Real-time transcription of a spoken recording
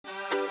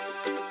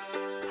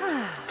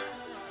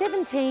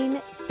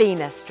17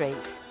 Bina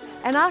Street.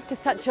 And after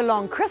such a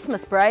long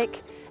Christmas break,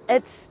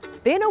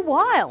 it's been a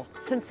while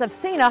since I've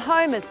seen a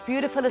home as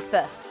beautiful as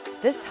this.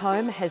 This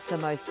home has the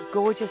most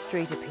gorgeous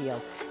street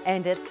appeal,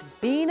 and it's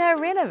Bina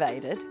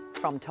renovated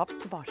from top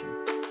to bottom.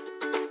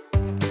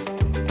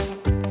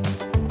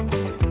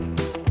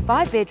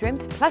 5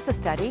 bedrooms plus a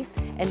study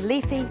and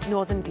leafy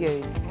northern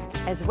views.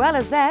 As well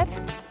as that,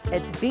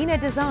 it's Bina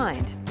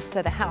designed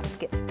so the house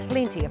gets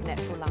plenty of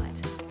natural light.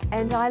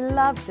 And I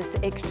love this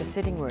extra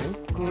sitting room,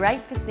 great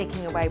for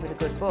sneaking away with a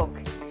good book.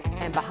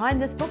 And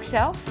behind this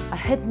bookshelf, a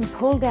hidden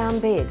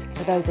pull-down bed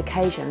for those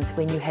occasions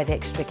when you have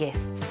extra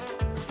guests.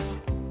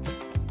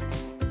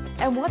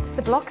 And what's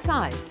the block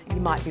size,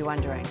 you might be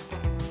wondering?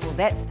 Well,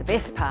 that's the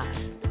best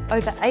part.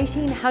 Over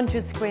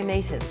 1,800 square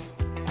metres,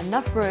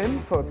 enough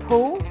room for a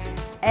pool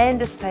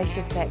and a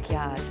spacious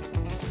backyard.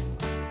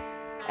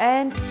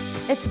 And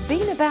it's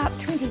been about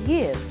 20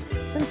 years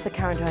since the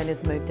current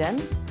owners moved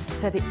in,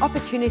 so the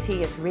opportunity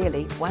is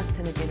really once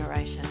in a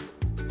generation.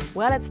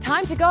 Well, it's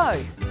time to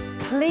go.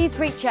 Please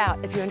reach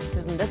out if you're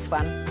interested in this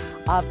one.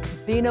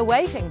 I've been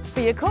waiting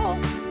for your call.